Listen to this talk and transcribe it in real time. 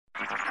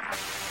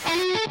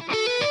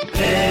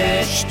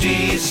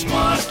HT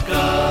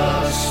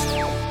Smartcast.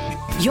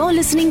 You're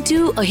listening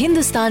to a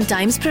Hindustan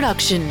Times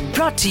production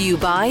brought to you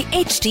by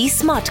HT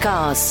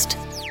Smartcast.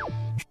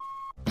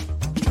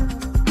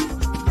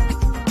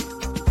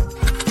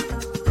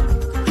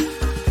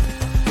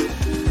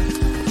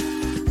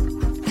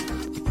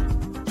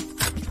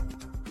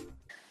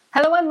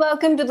 Hello and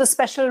welcome to the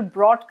special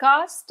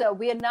broadcast.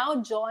 We are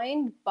now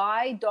joined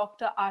by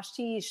Dr.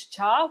 Ashish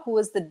Jha, who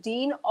is the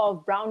Dean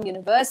of Brown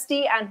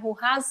University and who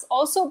has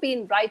also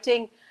been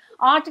writing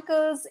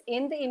articles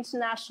in the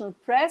international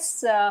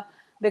press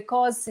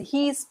because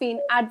he's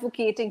been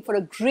advocating for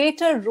a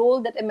greater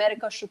role that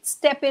America should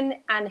step in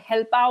and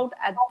help out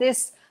at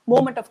this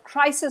moment of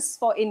crisis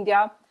for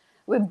India.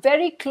 We're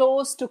very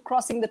close to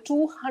crossing the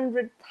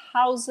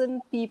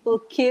 200,000 people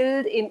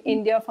killed in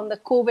India from the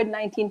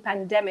COVID-19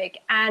 pandemic.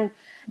 And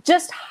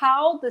just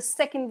how the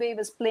second wave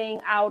is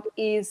playing out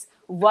is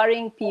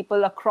worrying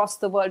people across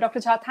the world. Dr.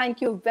 Jha,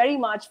 thank you very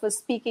much for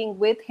speaking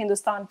with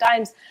Hindustan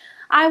Times.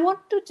 I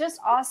want to just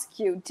ask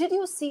you, did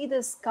you see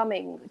this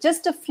coming?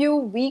 Just a few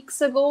weeks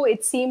ago,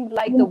 it seemed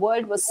like the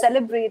world was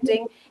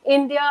celebrating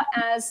India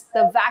as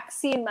the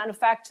vaccine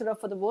manufacturer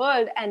for the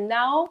world. And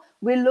now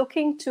we're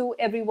looking to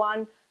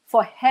everyone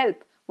for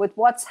help with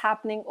what's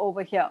happening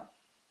over here.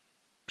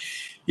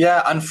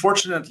 Yeah,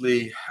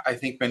 unfortunately, I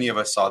think many of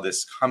us saw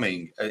this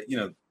coming.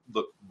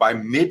 Look, by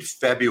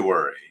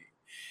mid-February,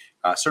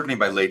 certainly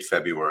by late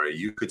February,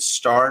 you could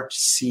start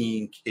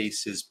seeing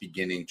cases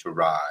beginning to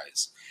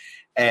rise.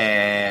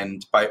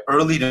 And by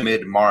early to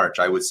mid-March,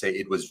 I would say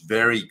it was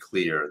very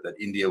clear that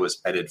India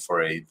was headed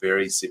for a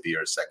very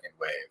severe second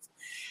wave.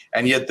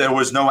 And yet there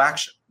was no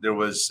action. There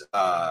was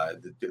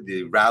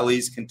the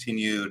rallies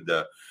continued,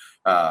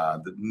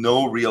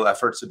 no real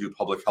efforts to do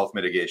public health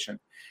mitigation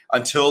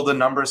until the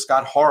numbers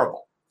got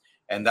horrible.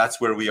 And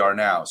that's where we are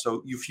now.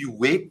 So if you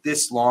wait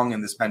this long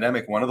in this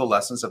pandemic, one of the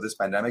lessons of this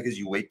pandemic is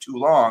you wait too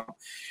long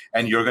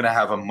and you're going to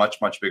have a much,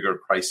 much bigger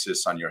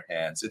crisis on your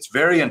hands. It's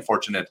very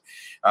unfortunate.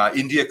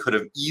 India could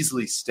have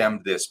easily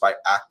stemmed this by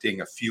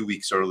acting a few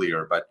weeks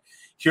earlier, but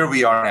here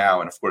we are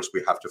now. And of course,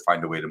 we have to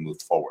find a way to move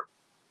forward.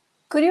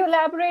 Could you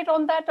elaborate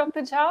on that,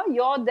 Dr. Jha?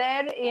 You're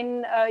there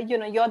in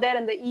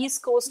the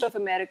East Coast of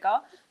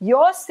America.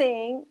 You're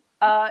saying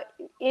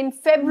in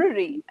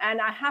February,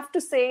 and I have to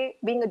say,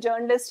 being a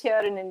journalist here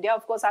in India,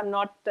 of course, I'm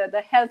not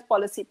the health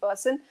policy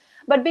person,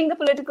 but being the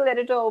political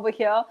editor over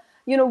here,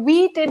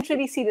 we didn't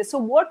really see this. So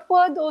what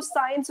were those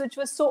signs which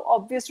were so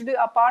obvious to do,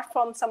 apart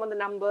from some of the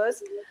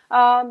numbers,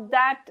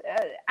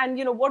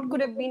 what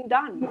could have been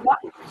done?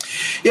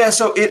 Yeah,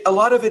 so a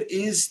lot of it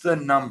is the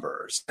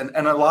numbers, and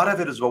a lot of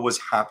it is what was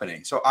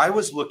happening. So I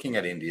was looking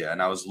at India,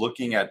 and I was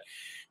looking at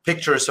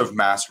pictures of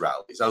mass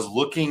rallies. I was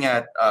looking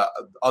at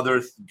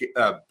other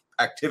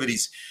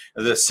activities,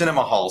 the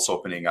cinema halls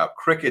opening up,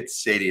 cricket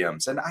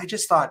stadiums, and I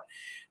just thought,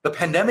 the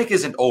pandemic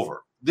isn't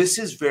over. This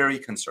is very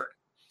concerning.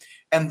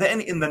 And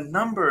then in the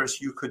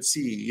numbers, you could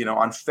see,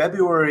 on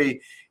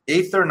February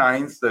 8th or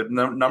 9th, the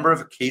number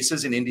of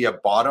cases in India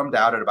bottomed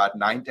out at about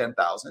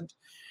 10,000.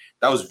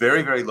 That was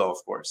very, very low,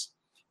 of course.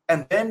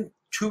 And then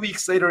 2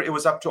 weeks later, it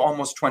was up to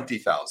almost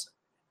 20,000.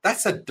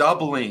 That's a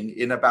doubling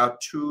in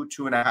about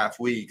 2.5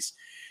 weeks.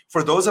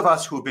 For those of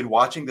us who have been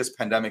watching this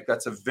pandemic,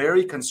 that's a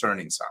very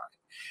concerning sign.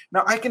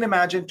 Now, I can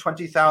imagine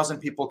 20,000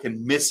 people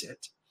can miss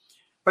it.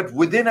 But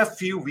within a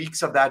few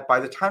weeks of that, by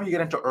the time you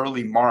get into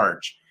early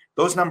March,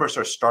 those numbers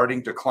are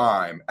starting to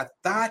climb. At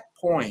that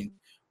point,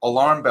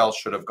 alarm bells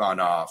should have gone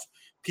off.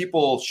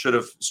 People should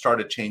have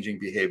started changing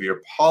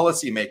behavior.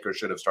 Policymakers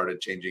should have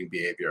started changing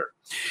behavior.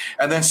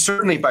 And then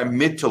certainly by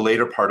mid to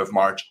later part of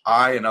March,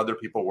 I and other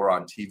people were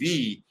on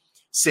TV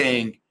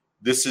saying,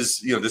 this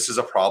is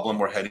a problem.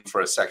 We're heading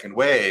for a second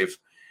wave.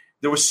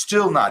 There was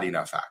still not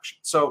enough action.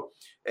 So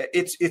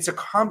it's a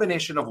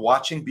combination of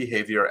watching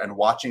behavior and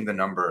watching the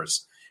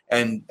numbers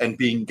and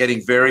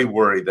getting very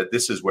worried that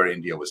this is where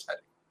India was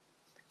heading.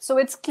 So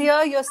it's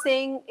clear you're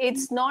saying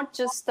it's not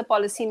just the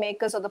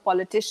policymakers or the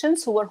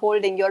politicians who are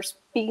holding. You're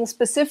speaking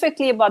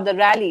specifically about the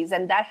rallies,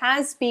 and that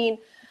has been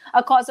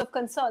a cause of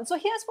concern. So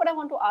here's what I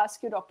want to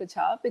ask you, Dr.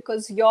 Jha,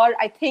 because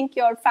I think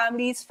your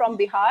family is from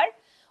Bihar.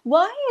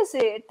 Why is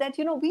it that,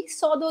 we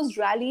saw those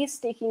rallies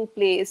taking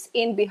place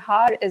in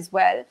Bihar as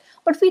well,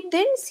 but we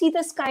didn't see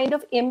this kind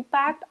of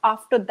impact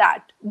after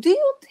that? Do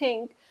you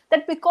think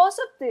that because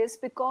of this,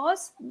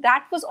 because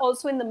that was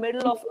also in the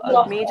middle of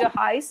a major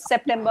heist,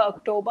 September,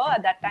 October,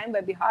 at that time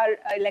where Bihar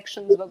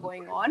elections were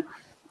going on,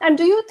 and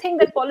do you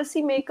think that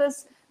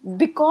policymakers,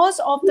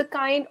 because of the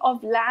kind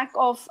of lack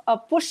of a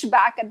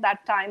pushback at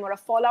that time or a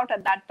fallout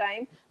at that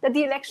time, that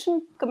the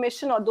election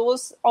commission or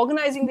those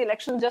organizing the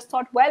election just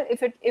thought, well,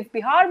 if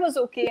Bihar was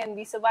okay and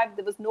we survived,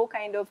 there was no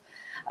kind of,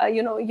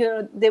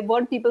 there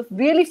weren't people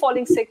really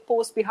falling sick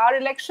post Bihar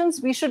elections,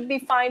 we should be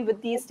fine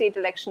with these state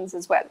elections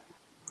as well?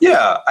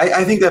 Yeah,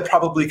 I think that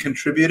probably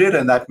contributed,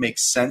 and that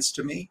makes sense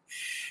to me.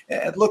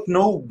 Look,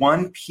 no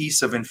one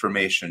piece of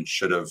information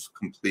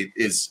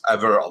is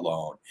ever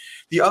alone.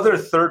 The other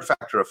third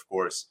factor, of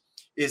course,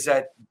 is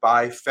that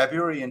by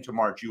February into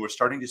March, you were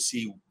starting to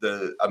see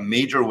a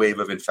major wave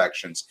of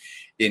infections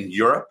in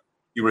Europe.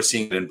 You were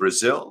seeing it in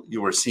Brazil.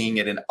 You were seeing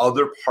it in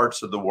other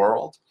parts of the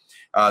world.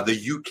 The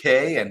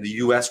UK and the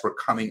US were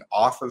coming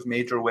off of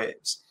major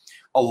waves.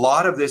 A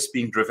lot of this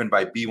being driven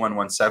by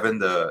B117,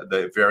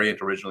 the variant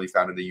originally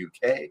found in the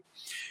UK.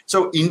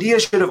 So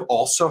India should have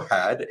also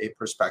had a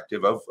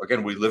perspective of,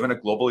 again, we live in a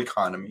global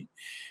economy.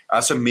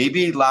 So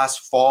maybe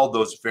last fall,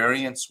 those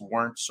variants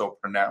weren't so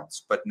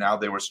pronounced, but now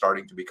they were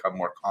starting to become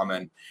more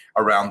common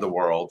around the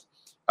world.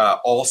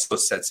 Also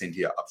sets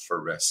India up for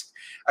risk.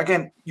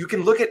 Again, you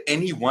can look at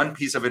any one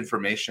piece of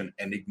information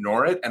and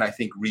ignore it, and I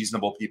think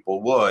reasonable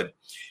people would.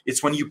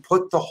 It's when you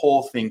put the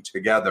whole thing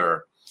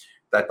together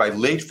that by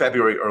late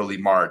February, early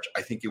March,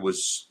 I think it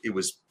was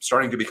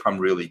starting to become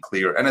really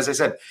clear. And as I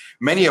said,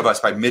 many of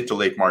us by mid to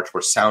late March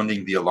were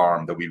sounding the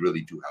alarm that we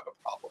really do have a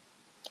problem.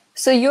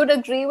 So you'd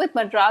agree with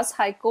Madras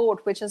High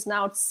Court, which has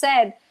now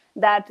said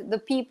that the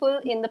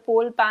people in the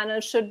poll panel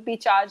should be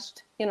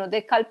charged,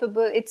 they're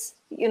culpable,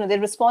 they're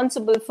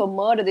responsible for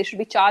murder. They should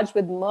be charged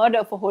with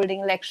murder for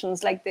holding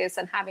elections like this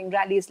and having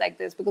rallies like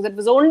this, because it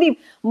was only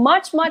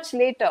much, much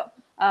later,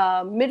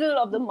 middle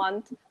of the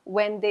month,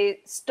 when they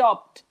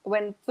stopped,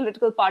 when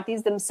political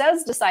parties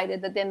themselves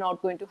decided that they're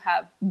not going to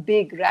have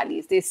big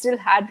rallies. They still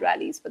had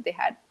rallies, but they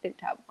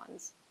didn't have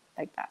ones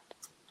like that.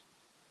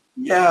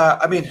 Yeah,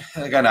 I mean,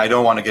 again, I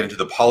don't want to get into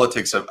the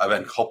politics of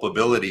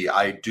inculpability.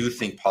 I do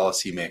think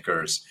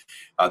policymakers,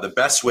 the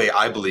best way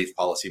I believe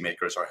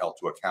policymakers are held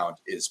to account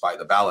is by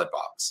the ballot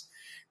box.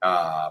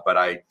 But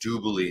I do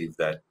believe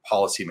that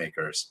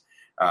policymakers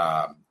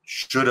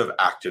should have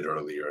acted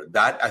earlier.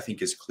 That, I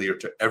think, is clear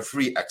to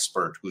every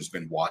expert who's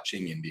been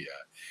watching India,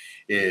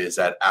 is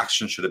that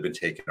action should have been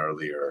taken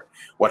earlier.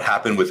 What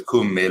happened with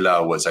Kumbh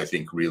Mela was, I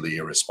think, really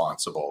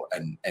irresponsible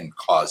and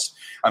caused,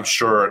 I'm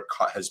sure,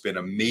 has been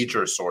a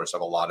major source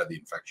of a lot of the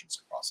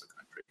infections across the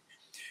country.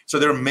 So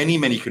there are many,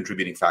 many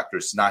contributing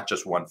factors, not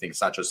just one thing.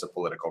 It's not just the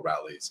political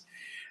rallies.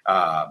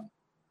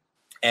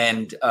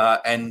 And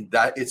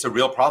that it's a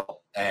real problem.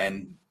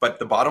 But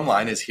the bottom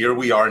line is, here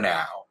we are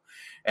now,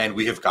 and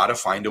we have got to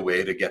find a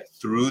way to get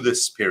through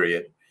this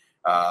period.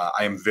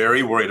 I am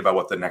very worried about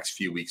what the next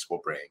few weeks will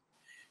bring.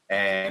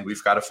 And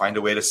we've got to find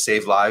a way to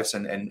save lives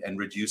and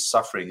reduce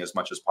suffering as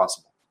much as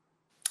possible.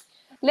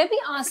 Let me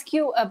ask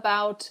you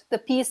about the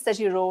piece that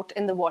you wrote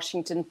in the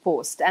Washington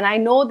Post. And I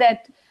know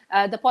that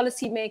the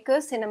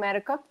policymakers in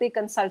America, they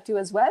consult you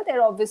as well.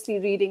 They're obviously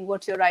reading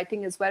what you're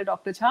writing as well,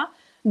 Dr. Jha.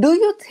 Do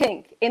you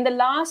think in the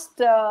last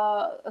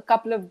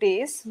couple of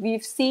days,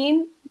 we've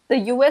seen the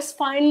US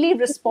finally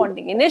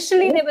responding?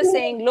 Initially, they were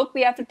saying, look,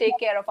 we have to take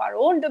care of our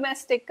own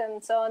domestic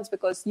concerns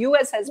because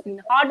US has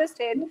been hardest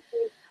hit.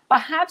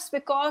 Perhaps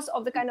because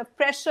of the kind of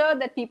pressure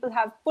that people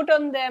have put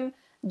on them,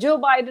 Joe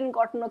Biden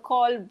got on a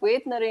call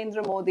with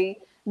Narendra Modi.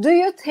 Do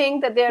you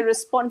think that they're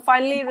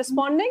finally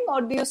responding,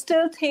 or do you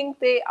still think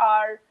they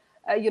are,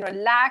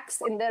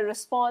 lax in their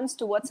response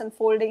to what's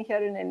unfolding here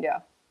in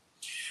India?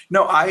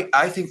 No,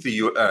 I think the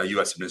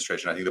U.S.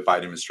 administration, I think the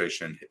Biden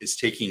administration is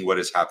taking what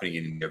is happening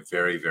in India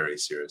very, very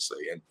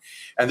seriously.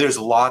 And there's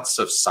lots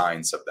of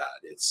signs of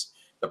that. It's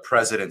the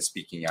president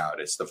speaking out.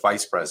 It's the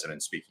vice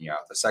president speaking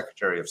out, the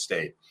secretary of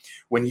state.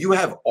 When you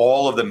have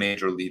all of the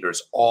major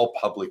leaders all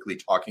publicly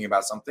talking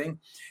about something,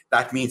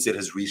 that means it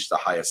has reached the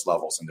highest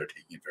levels and they're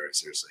taking it very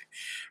seriously.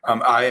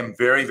 I am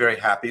very, very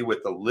happy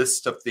with the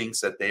list of things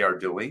that they are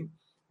doing.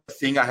 The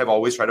thing I have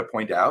always tried to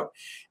point out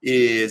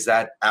is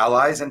that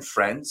allies and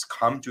friends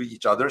come to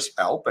each other's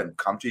help and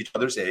come to each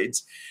other's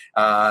aids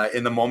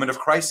in the moment of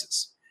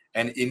crisis.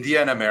 And India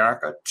and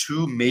America,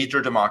 two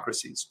major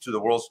democracies, to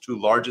the world's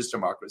two largest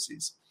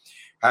democracies,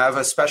 have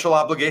a special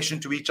obligation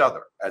to each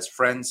other as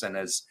friends and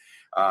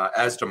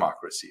as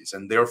democracies.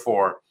 And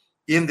therefore,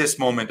 in this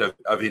moment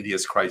of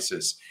India's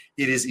crisis,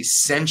 it is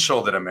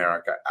essential that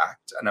America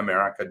act and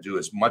America do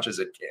as much as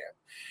it can.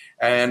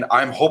 And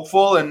I'm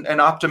hopeful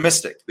and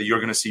optimistic that you're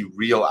going to see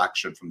real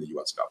action from the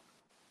U.S. government.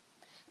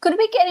 Could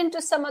we get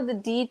into some of the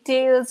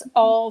details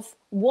of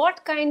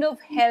what kind of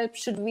help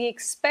should we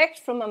expect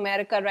from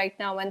America right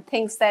now and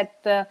things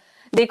that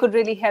they could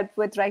really help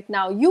with right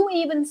now? You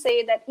even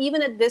say that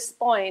even at this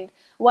point,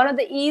 one of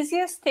the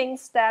easiest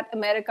things that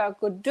America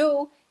could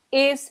do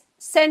is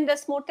send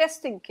us more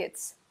testing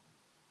kits.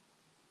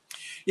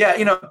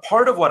 Yeah,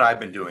 part of what I've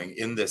been doing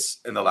in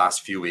the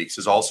last few weeks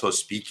is also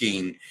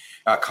speaking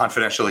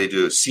confidentially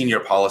to senior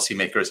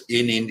policymakers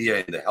in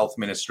India, in the health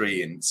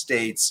ministry, in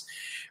states,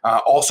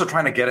 also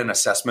trying to get an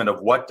assessment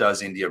of what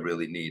does India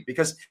really need.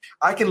 Because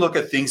I can look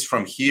at things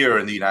from here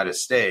in the United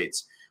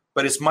States,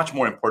 but it's much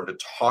more important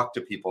to talk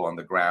to people on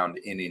the ground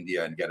in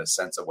India and get a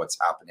sense of what's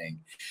happening.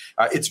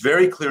 It's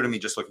very clear to me,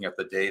 just looking at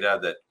the data,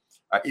 that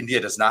India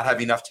does not have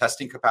enough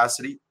testing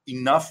capacity,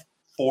 enough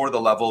for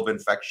the level of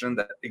infection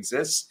that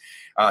exists.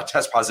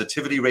 Test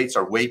positivity rates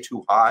are way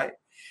too high.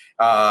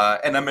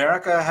 And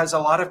America has a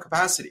lot of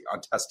capacity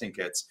on testing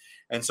kits.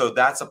 And so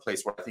that's a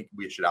place where I think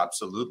we should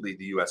absolutely,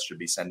 the US should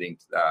be sending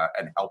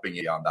and helping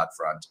you on that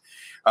front.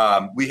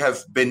 We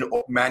have been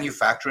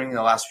manufacturing in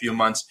the last few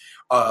months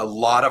a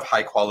lot of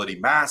high quality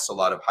masks, a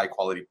lot of high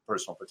quality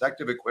personal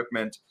protective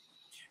equipment.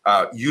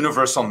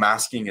 Universal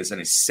masking is an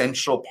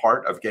essential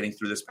part of getting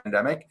through this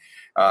pandemic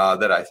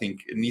that I think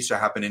needs to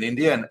happen in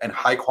India, and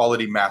high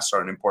quality masks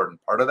are an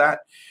important part of that.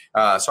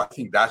 So I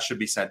think that should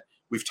be sent.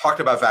 We've talked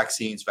about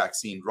vaccines,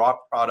 vaccine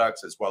drop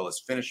products, as well as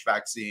finished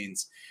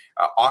vaccines,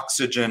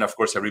 oxygen. Of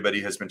course,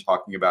 everybody has been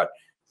talking about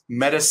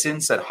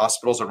medicines, that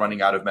hospitals are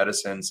running out of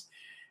medicines.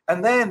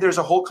 And then there's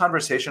a whole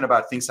conversation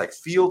about things like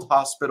field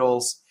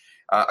hospitals.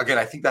 Again,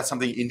 I think that's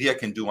something India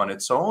can do on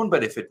its own,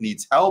 but if it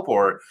needs help,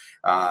 or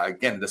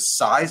again, the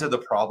size of the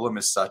problem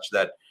is such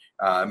that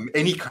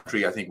any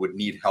country, I think, would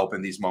need help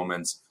in these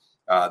moments.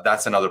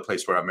 That's another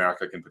place where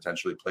America can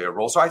potentially play a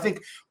role. So I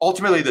think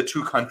ultimately the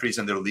two countries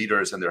and their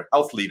leaders and their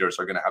health leaders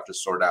are going to have to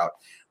sort out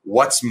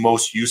what's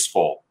most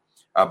useful.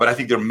 But I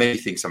think there are many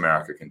things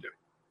America can do.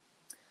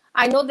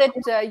 I know that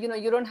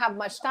you don't have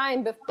much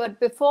time, but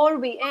before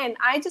we end,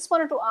 I just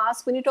wanted to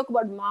ask, when you talk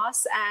about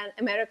masks and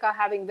America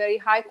having very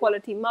high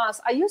quality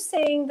masks, are you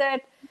saying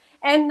that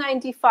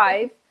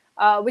N95,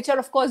 which are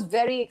of course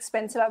very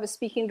expensive? I was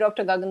speaking to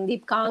Dr.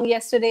 Gagandeep Kang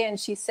yesterday, and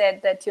she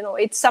said that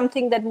it's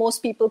something that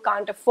most people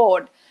can't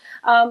afford.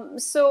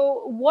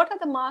 So what are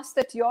the masks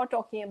that you're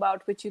talking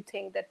about, which you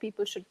think that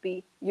people should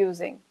be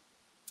using?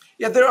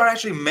 Yeah, there are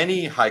actually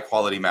many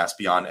high-quality masks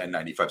beyond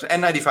N95s.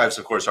 N95s,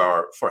 of course,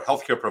 are for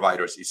healthcare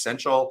providers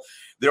essential.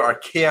 There are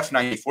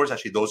KF94s.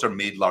 Actually, those are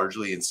made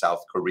largely in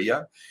South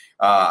Korea.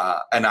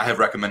 And I have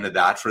recommended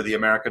that for the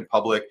American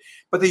public.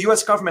 But the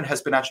U.S. government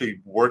has been actually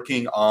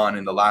working on,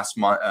 in the last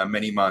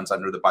many months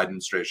under the Biden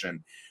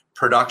administration,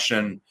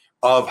 production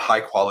of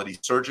high-quality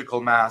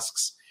surgical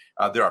masks.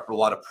 There are a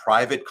lot of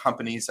private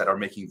companies that are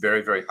making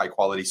very, very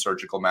high-quality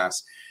surgical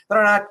masks that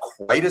are not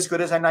quite as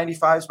good as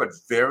N95s, but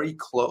very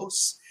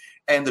close.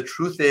 And the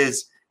truth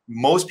is,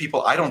 most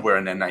people, I don't wear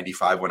an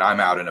N95 when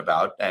I'm out and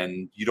about,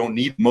 and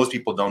most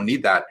people don't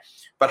need that.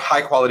 But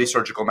high quality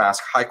surgical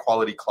masks, high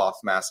quality cloth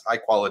masks, high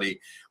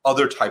quality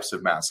other types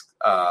of masks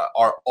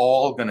are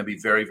all going to be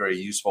very, very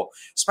useful,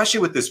 especially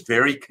with this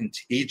very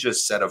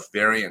contagious set of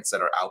variants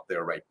that are out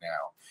there right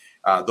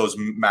now. Those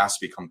masks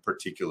become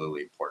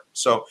particularly important.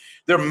 So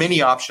there are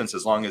many options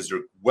as long as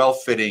they're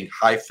well-fitting,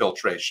 high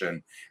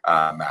filtration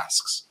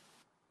masks.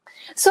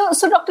 So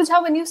Dr.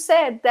 Jha, when you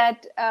said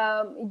that,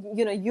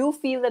 you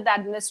feel that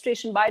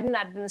the Biden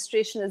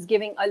administration is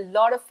giving a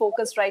lot of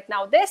focus right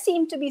now, there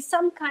seemed to be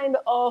some kind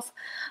of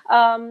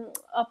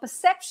a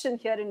perception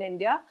here in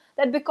India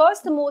that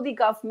because the Modi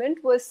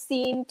government was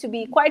seen to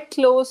be quite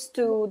close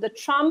to the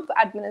Trump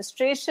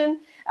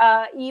administration,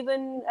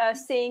 even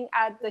saying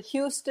at the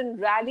Houston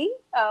rally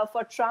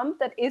for Trump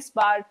that is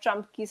bar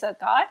Trump ki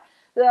sarkar,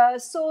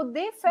 so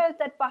they felt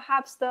that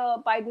perhaps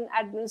the Biden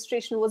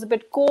administration was a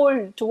bit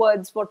cold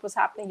towards what was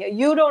happening here.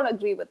 You don't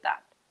agree with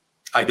that?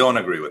 I don't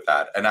agree with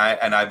that. And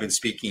I've been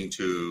speaking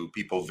to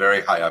people very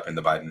high up in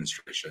the Biden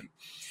administration.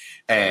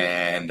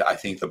 And I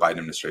think the Biden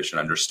administration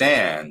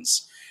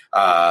understands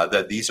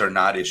that these are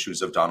not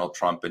issues of Donald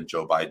Trump and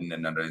Joe Biden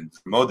and Narendra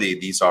Modi.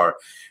 These are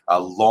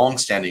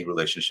long-standing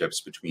relationships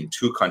between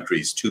two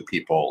countries, two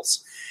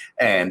peoples,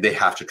 and they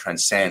have to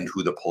transcend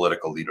who the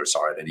political leaders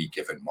are at any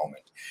given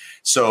moment.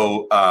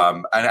 So,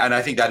 and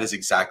I think that is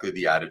exactly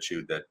the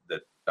attitude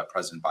that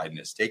President Biden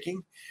is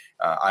taking.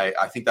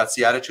 I think that's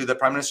the attitude that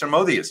Prime Minister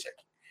Modi is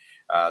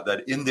taking,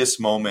 that in this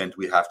moment,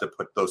 we have to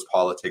put those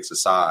politics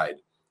aside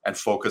and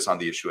focus on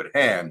the issue at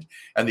hand.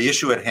 And the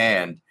issue at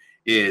hand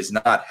is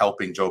not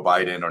helping Joe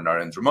Biden or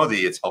Narendra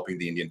Modi, it's helping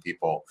the Indian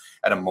people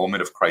at a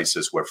moment of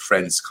crisis where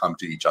friends come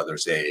to each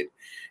other's aid,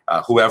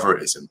 whoever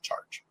is in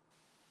charge.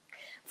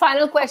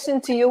 Final question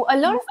to you. A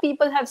lot of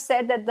people have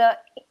said that the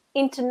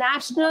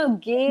international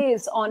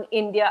gaze on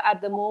India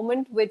at the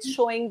moment, with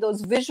showing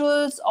those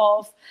visuals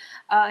of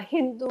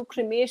Hindu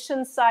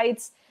cremation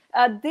sites,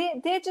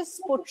 they're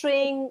just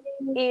portraying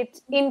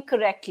it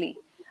incorrectly.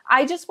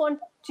 I just want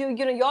to,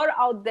 you're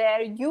out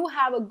there, you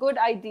have a good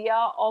idea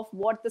of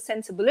what the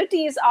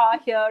sensibilities are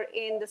here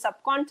in the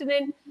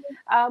subcontinent.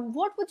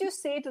 What would you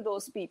say to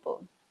those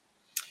people?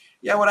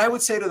 Yeah, what I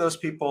would say to those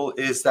people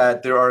is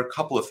that there are a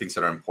couple of things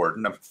that are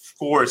important. Of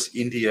course,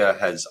 India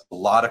has a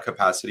lot of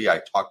capacity.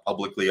 I talk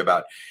publicly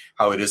about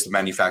how it is the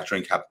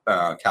manufacturing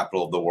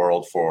capital of the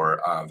world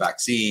for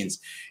vaccines.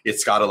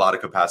 It's got a lot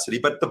of capacity.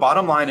 But the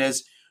bottom line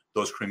is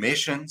those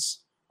cremations,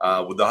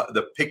 with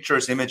the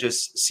pictures,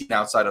 images seen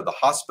outside of the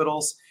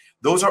hospitals,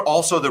 those are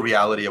also the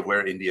reality of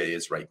where India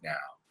is right now.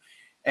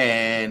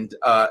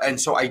 And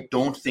so I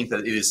don't think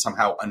that it is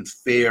somehow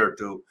unfair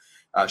to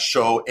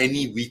show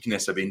any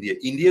weakness of India.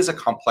 India is a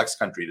complex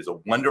country. It is a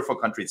wonderful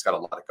country. It's got a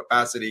lot of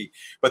capacity.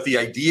 But the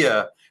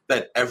idea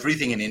that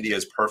everything in India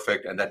is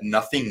perfect and that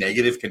nothing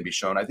negative can be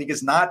shown, I think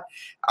is not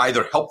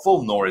either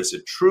helpful nor is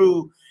it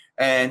true.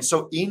 And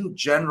so in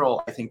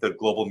general, I think the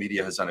global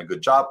media has done a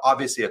good job.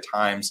 Obviously, at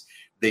times,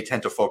 they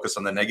tend to focus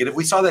on the negative.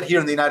 We saw that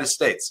here in the United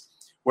States,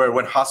 where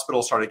when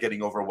hospitals started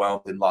getting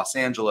overwhelmed in Los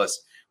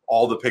Angeles,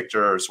 all the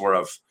pictures were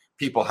of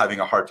people having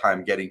a hard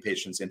time getting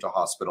patients into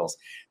hospitals.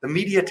 The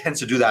media tends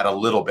to do that a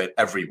little bit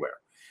everywhere.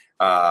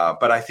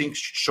 But I think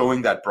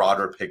showing that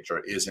broader picture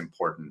is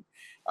important.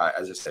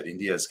 As I said,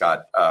 India is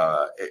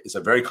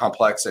a very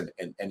complex and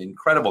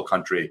incredible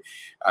country,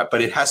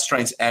 but it has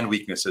strengths and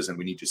weaknesses, and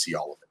we need to see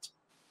all of it.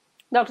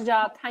 Dr.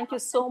 Jha, thank you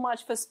so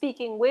much for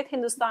speaking with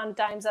Hindustan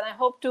Times, and I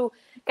hope to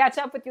catch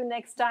up with you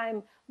next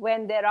time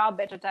when there are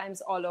better times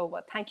all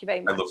over. Thank you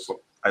very much.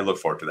 I look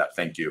forward to that.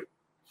 Thank you.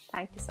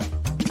 Thank you, sir.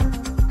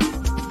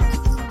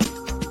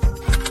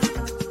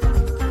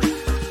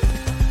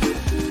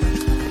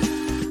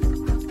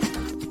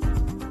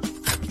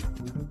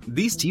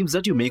 These teams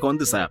that you make on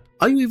this app,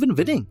 are you even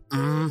winning?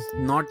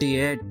 Not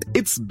yet.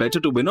 It's better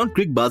to win on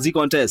Crickbazi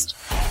contest.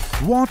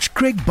 Watch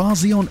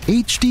Crickbazi on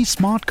HT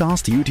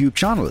Smartcast YouTube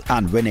channel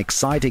and win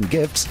exciting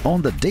gifts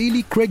on the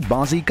daily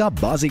Crickbazi Ka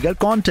Bazigar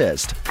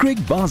contest.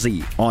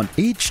 Crickbazi on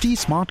HT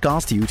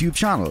Smartcast YouTube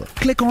channel.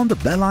 Click on the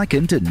bell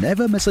icon to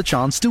never miss a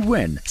chance to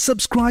win.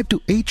 Subscribe to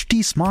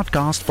HT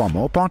Smartcast for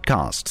more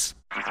podcasts.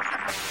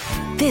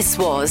 This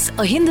was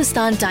a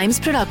Hindustan Times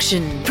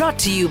production brought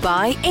to you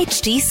by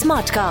HT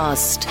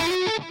Smartcast.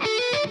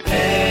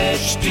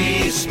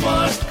 HT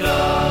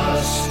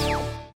Smartcast.